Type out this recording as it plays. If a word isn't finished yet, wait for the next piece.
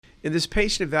In this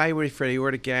patient evaluated for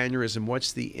aortic aneurysm,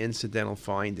 what's the incidental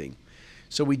finding?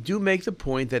 So we do make the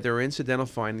point that there are incidental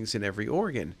findings in every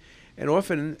organ. And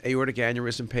often aortic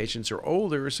aneurysm patients are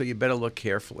older, so you better look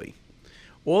carefully.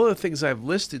 All the things I've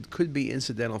listed could be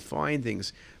incidental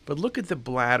findings, but look at the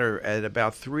bladder. At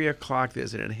about 3 o'clock,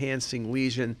 there's an enhancing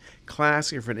lesion,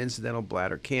 classic for an incidental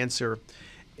bladder cancer.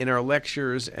 In our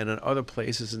lectures and in other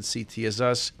places in CT as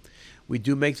Us, we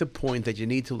do make the point that you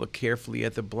need to look carefully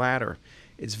at the bladder.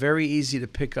 It's very easy to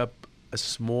pick up a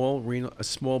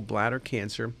small bladder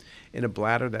cancer in a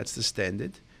bladder that's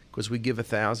distended, because we give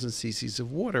 1,000 cc's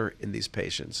of water in these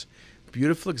patients.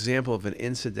 Beautiful example of an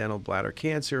incidental bladder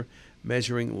cancer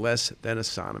measuring less than a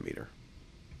centimeter.